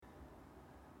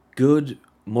Good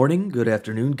morning, good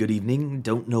afternoon, good evening.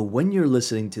 Don't know when you're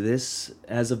listening to this.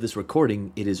 As of this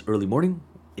recording, it is early morning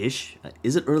ish.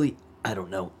 Is it early? I don't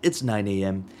know. It's 9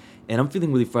 a.m. and I'm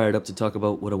feeling really fired up to talk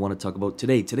about what I want to talk about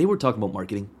today. Today, we're talking about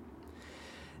marketing.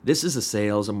 This is a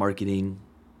sales, a marketing,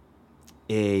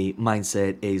 a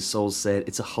mindset, a soul set.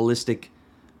 It's a holistic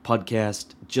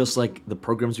podcast, just like the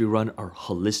programs we run are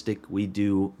holistic. We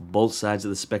do both sides of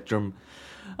the spectrum.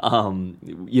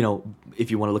 If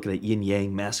you want to look at yin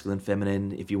yang, masculine,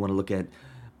 feminine, if you want to look at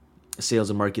sales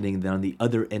and marketing, then on the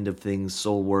other end of things,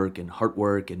 soul work and heart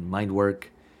work and mind work,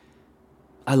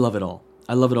 I love it all.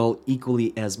 I love it all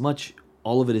equally as much.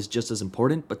 All of it is just as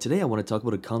important. But today I want to talk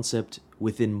about a concept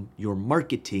within your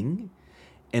marketing.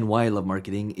 And why I love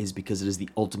marketing is because it is the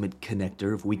ultimate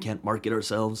connector. If we can't market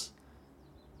ourselves,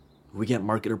 if we can't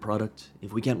market our product,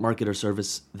 if we can't market our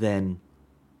service, then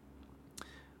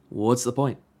what's the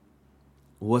point?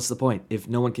 What's the point? If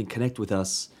no one can connect with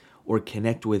us or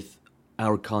connect with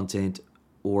our content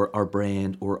or our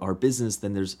brand or our business,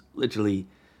 then there's literally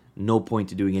no point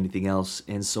to doing anything else.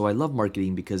 And so I love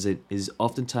marketing because it is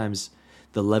oftentimes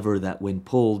the lever that, when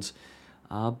pulled,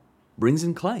 brings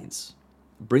in clients,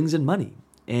 brings in money.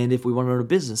 And if we want to run a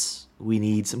business, we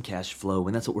need some cash flow.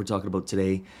 And that's what we're talking about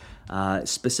today,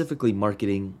 specifically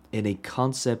marketing, in a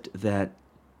concept that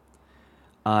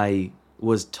I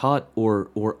was taught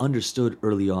or understood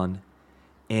early on,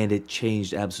 and it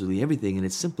changed absolutely everything. And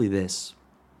it's simply this.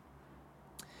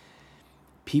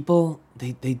 People,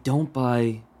 they don't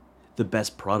buy the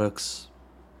best products.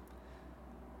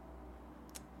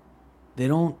 They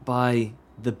don't buy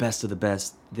the best of the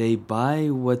best. They buy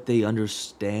what they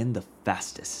understand the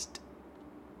fastest.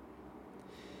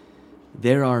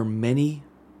 There are many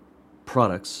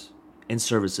products and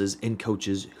services and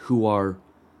coaches who are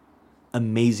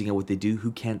amazing at what they do,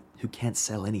 who can't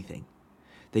sell anything.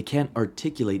 They can't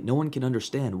articulate. No one can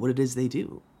understand what it is they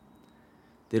do.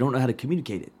 They don't know how to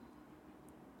communicate it.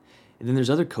 And then there's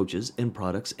other coaches and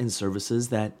products and services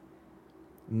that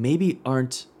maybe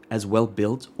aren't as well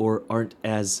built or aren't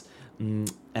as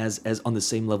on the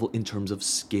same level in terms of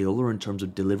skill or in terms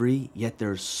of delivery, yet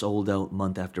they're sold out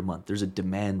month after month. There's a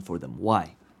demand for them.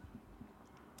 Why?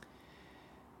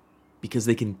 Because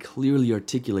they can clearly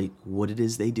articulate what it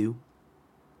is they do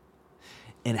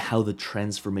and how the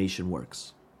transformation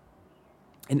works.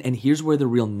 And here's where the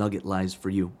real nugget lies for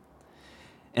you.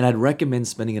 And I'd recommend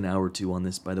spending an hour or two on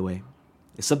this, by the way.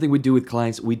 It's something we do with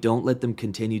clients. We don't let them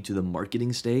continue to the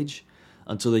marketing stage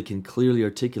until they can clearly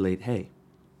articulate, hey,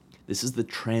 this is the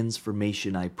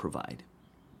transformation I provide.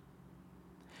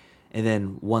 And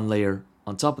then one layer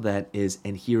on top of that is,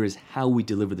 and here is how we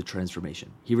deliver the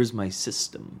transformation. Here is my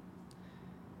system.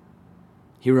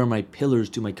 Here are my pillars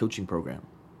to my coaching program.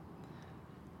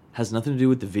 Has nothing to do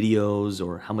with the videos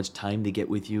or how much time they get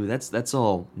with you. That's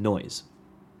all noise.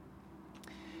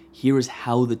 Here is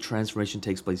how the transformation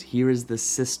takes place. Here is the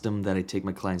system that I take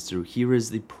my clients through. Here is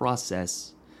the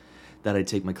process that I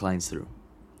take my clients through.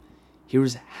 Here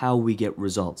is how we get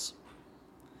results.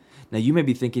 Now you may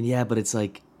be thinking, yeah, but it's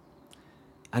like,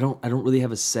 I don't really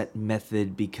have a set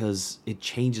method because it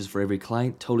changes for every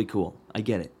client. Totally cool. I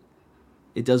get it.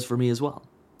 It does for me as well.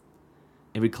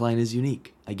 Every client is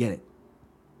unique. I get it.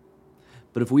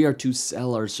 But if we are to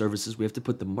sell our services, we have to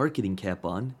put the marketing cap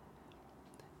on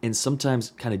and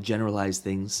sometimes kind of generalize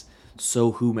things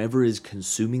so whomever is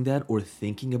consuming that or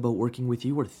thinking about working with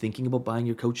you or thinking about buying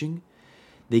your coaching,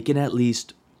 they can at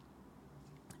least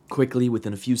quickly,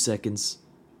 within a few seconds,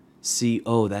 see,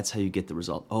 oh, that's how you get the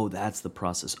result. Oh, that's the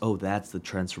process. Oh, that's the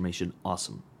transformation.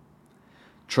 Awesome.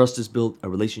 Trust is built, a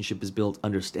relationship is built,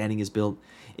 understanding is built.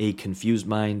 A confused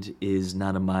mind is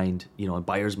not a mind, a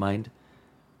buyer's mind.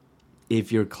 If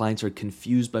your clients are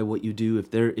confused by what you do,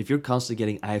 if you're constantly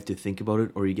getting, I have to think about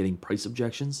it, or you're getting price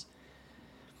objections,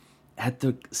 at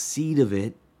the seed of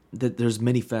it, that there's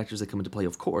many factors that come into play,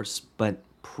 of course, but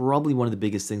probably one of the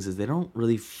biggest things is they don't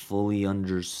really fully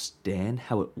understand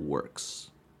how it works,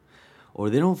 or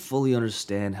they don't fully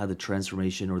understand how the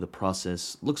transformation or the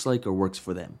process looks like or works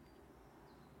for them.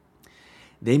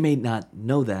 They may not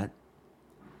know that.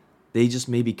 They just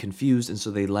may be confused, and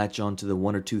so they latch on to the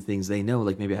one or two things they know,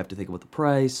 like maybe I have to think about the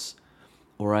price,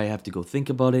 or I have to go think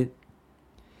about it.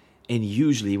 And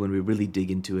usually when we really dig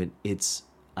into it, it's,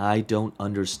 I don't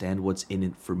understand what's in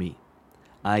it for me.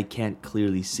 I can't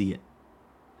clearly see it.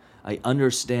 I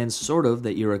understand sort of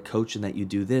that you're a coach and that you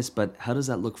do this, but how does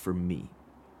that look for me?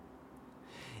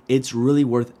 It's really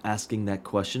worth asking that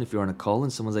question if you're on a call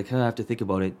and someone's like, I have to think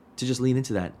about it, to just lean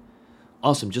into that.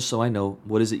 Awesome, just so I know,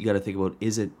 what is it you got to think about?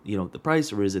 Is it, the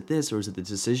price, or is it this, or is it the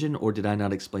decision, or did I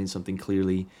not explain something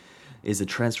clearly Is the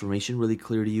transformation really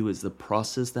clear to you? Is the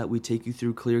process that we take you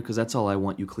through clear? Because that's all I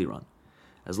want you clear on.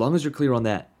 As long as you're clear on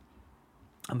that,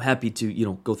 I'm happy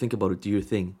to, go think about it, do your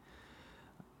thing.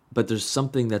 But there's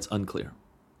something that's unclear.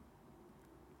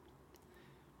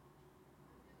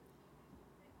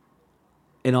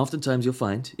 And oftentimes you'll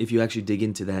find, if you actually dig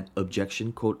into that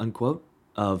objection, quote unquote,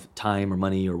 of time or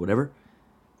money or whatever,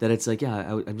 that it's like,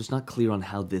 yeah, I'm just not clear on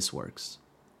how this works.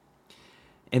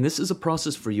 And this is a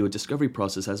process for you, a discovery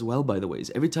process as well, by the way.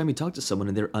 Every time you talk to someone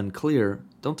and they're unclear,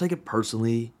 don't take it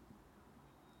personally.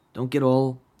 Don't get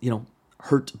all,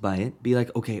 hurt by it. Be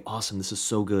like, okay, awesome, this is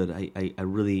so good. I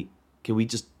really, can we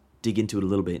just dig into it a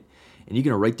little bit? And you're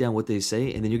going to write down what they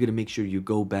say, and then you're going to make sure you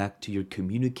go back to your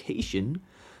communication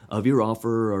of your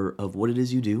offer or of what it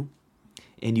is you do,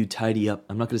 and you tidy up.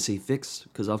 I'm not going to say fix,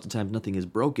 because oftentimes nothing is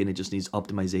broken. It just needs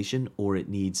optimization, or it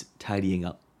needs tidying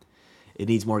up. It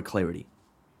needs more clarity.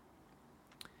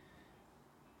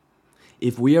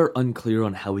 If we are unclear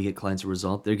on how we get clients a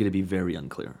result, they're going to be very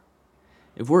unclear.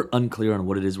 If we're unclear on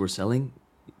what it is we're selling,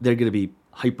 they're going to be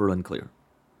hyper unclear.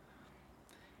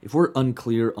 If we're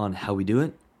unclear on how we do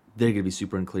it, they're going to be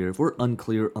super unclear. If we're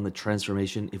unclear on the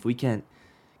transformation, if we can't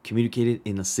communicate it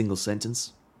in a single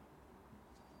sentence,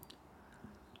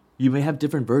 you may have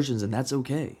different versions, and that's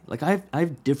okay. Like I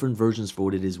have different versions for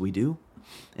what it is we do,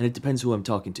 and it depends who I'm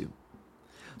talking to.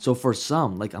 So for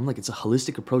some, it's a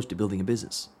holistic approach to building a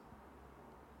business.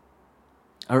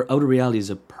 Our outer reality is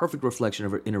a perfect reflection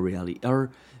of our inner reality. Our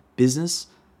business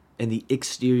and the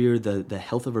exterior, the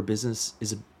health of our business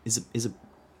is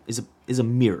a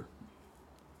mirror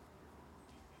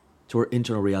to our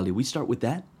internal reality. We start with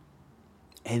that,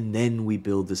 and then we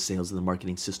build the sales and the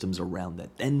marketing systems around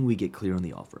that. Then we get clear on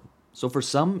the offer. So for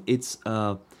some, it's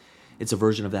a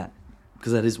version of that,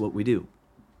 because that is what we do.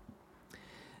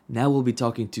 Now we'll be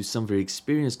talking to some very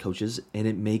experienced coaches, and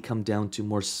it may come down to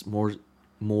more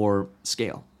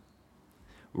scale.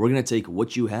 We're going to take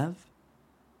what you have,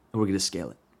 and we're going to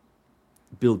scale it.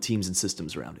 Build teams and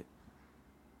systems around it.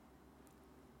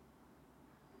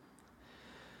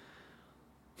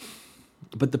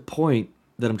 But the point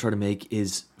that I'm trying to make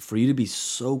is for you to be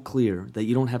so clear that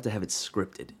you don't have to have it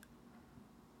scripted.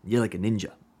 You're like a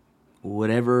ninja.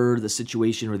 Whatever the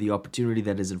situation or the opportunity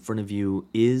that is in front of you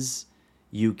is,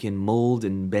 you can mold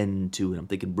and bend to it. I'm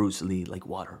thinking Bruce Lee, like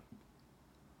water.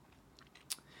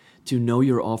 To know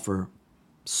your offer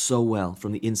so well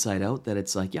from the inside out that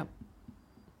it's like, yeah.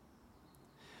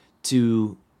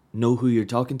 To know who you're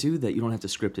talking to, that you don't have to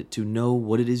script it. To know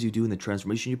what it is you do in the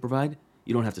transformation you provide,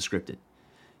 you don't have to script it.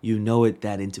 You know it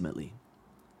that intimately.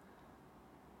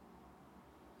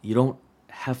 You don't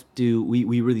have to,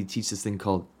 we really teach this thing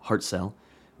called heart sell,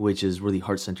 which is really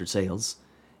heart-centered sales,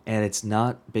 and it's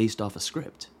not based off a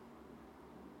script.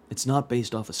 It's not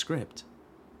based off a script.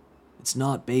 It's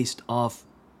not based off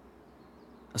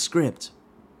a script,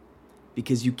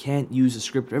 because you can't use a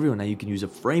script for everyone. Now you can use a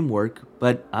framework,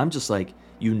 but I'm just like,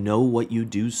 you know what you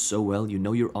do so well, you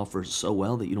know your offer so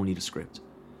well that you don't need a script.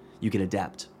 You can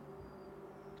adapt.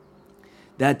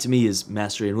 That to me is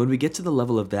mastery. And when we get to the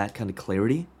level of that kind of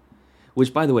clarity,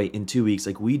 which by the way, in 2 weeks,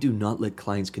 we do not let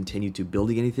clients continue to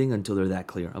building anything until they're that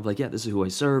clear. I'm like, yeah, this is who I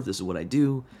serve, this is what I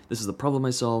do, this is the problem I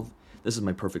solve, this is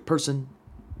my perfect person,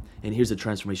 and here's the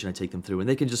transformation I take them through. And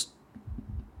they can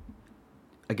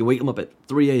I can wake them up at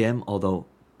 3 a.m., although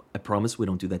I promise we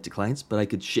don't do that to clients, but I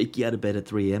could shake you out of bed at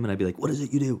 3 a.m. and I'd be like, what is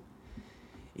it you do?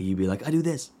 And you'd be like, I do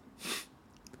this.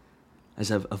 I just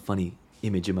have a funny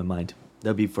image in my mind.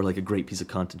 That'd be for a great piece of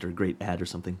content or a great ad or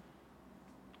something.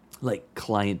 Like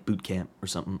client boot camp or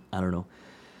something. I don't know.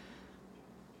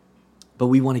 But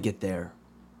we want to get there.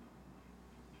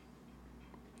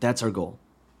 That's our goal.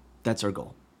 That's our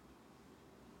goal.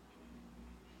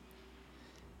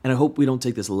 And I hope we don't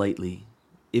take this lightly.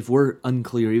 If we're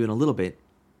unclear even a little bit,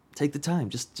 take the time.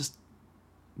 Just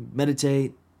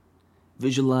meditate,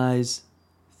 visualize,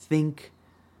 think,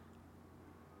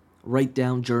 write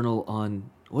down, journal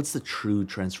on what's the true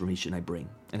transformation I bring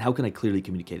and how can I clearly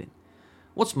communicate it?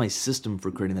 What's my system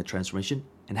for creating that transformation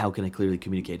and how can I clearly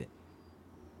communicate it?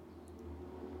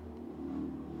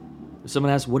 If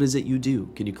someone asks, what is it you do?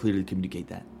 Can you clearly communicate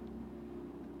that?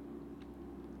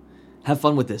 Have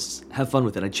fun with this. Have fun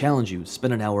with it. I challenge you.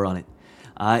 Spend an hour on it.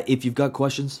 If you've got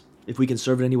questions, if we can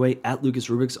serve it anyway, at Lucas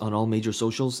Rubix on all major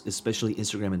socials, especially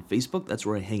Instagram and Facebook. That's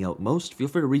where I hang out most. Feel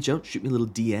free to reach out, shoot me a little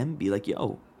DM, be like,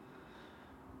 yo,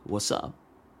 what's up?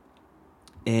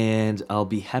 And I'll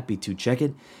be happy to check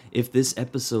it. If this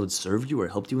episode served you or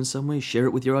helped you in some way, share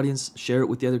it with your audience, share it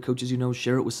with the other coaches you know,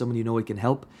 share it with someone you know it can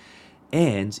help.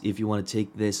 And if you want to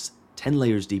take this 10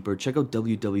 layers deeper, check out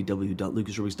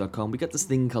www.lucasrubiks.com. We got this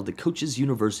thing called the Coaches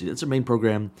University. That's our main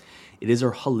program. It is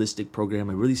our holistic program.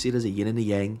 I really see it as a yin and a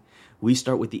yang. We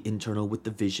start with the internal, with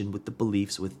the vision, with the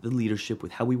beliefs, with the leadership,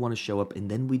 with how we want to show up, and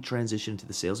then we transition to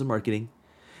the sales and marketing.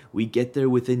 We get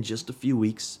there within just a few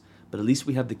weeks, but at least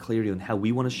we have the clarity on how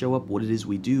we want to show up, what it is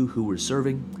we do, who we're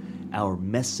serving, our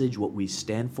message, what we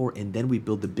stand for, and then we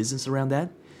build the business around that,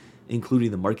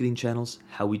 including the marketing channels,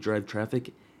 how we drive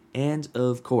traffic, and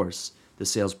of course, the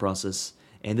sales process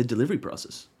and the delivery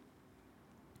process.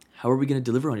 How are we going to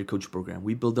deliver on your coach program?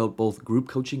 We build out both group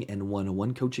coaching and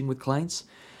one-on-one coaching with clients.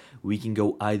 We can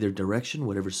go either direction,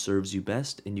 whatever serves you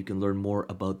best, and you can learn more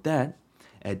about that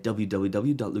at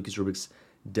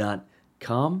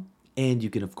www.lucasrubiks.com. And you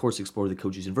can, of course, explore the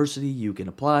Coaches University. You can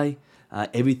apply.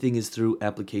 Everything is through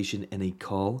application and a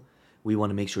call. We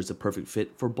want to make sure it's a perfect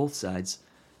fit for both sides,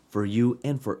 for you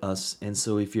and for us. And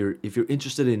so if you're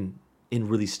interested in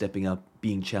really stepping up,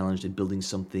 being challenged, and building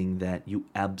something that you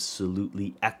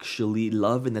absolutely actually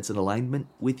love and that's in alignment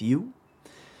with you.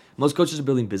 Most coaches are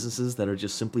building businesses that are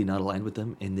just simply not aligned with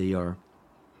them, and they are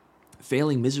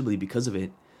failing miserably because of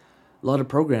it. A lot of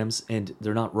programs, and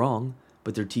they're not wrong,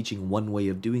 but they're teaching one way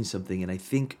of doing something. And I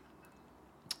think,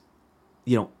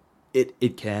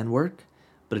 it can work,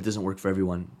 but it doesn't work for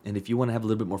everyone. And if you want to have a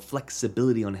little bit more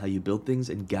flexibility on how you build things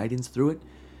and guidance through it,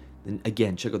 then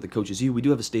again, check out the Coaches U. We do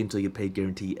have a stay until you get paid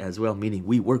guarantee as well, meaning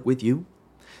we work with you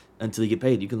until you get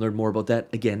paid. You can learn more about that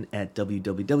again at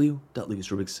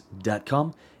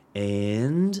www.lucasrubiks.com.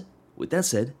 And with that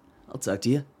said, I'll talk to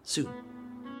you soon.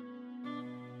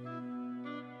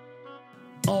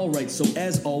 Alright, so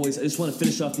as always, I just want to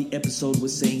finish off the episode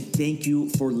with saying thank you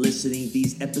for listening.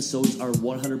 These episodes are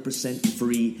 100%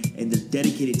 free, and they're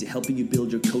dedicated to helping you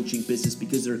build your coaching business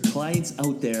because there are clients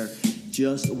out there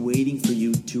just waiting for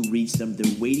you to reach them.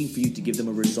 They're waiting for you to give them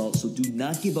a result. So do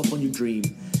not give up on your dream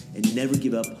and never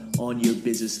give up on your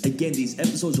business. Again, these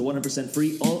episodes are 100%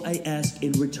 free. All I ask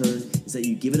in return is that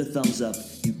you give it a thumbs up,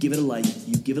 you give it a like,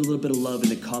 you give it a little bit of love in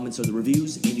the comments or the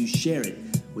reviews, and you share it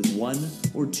with one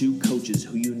or two coaches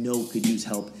who you know could use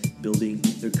help building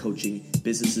their coaching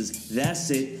businesses. That's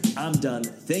it. I'm done.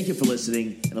 Thank you for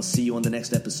listening, and I'll see you on the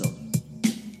next episode.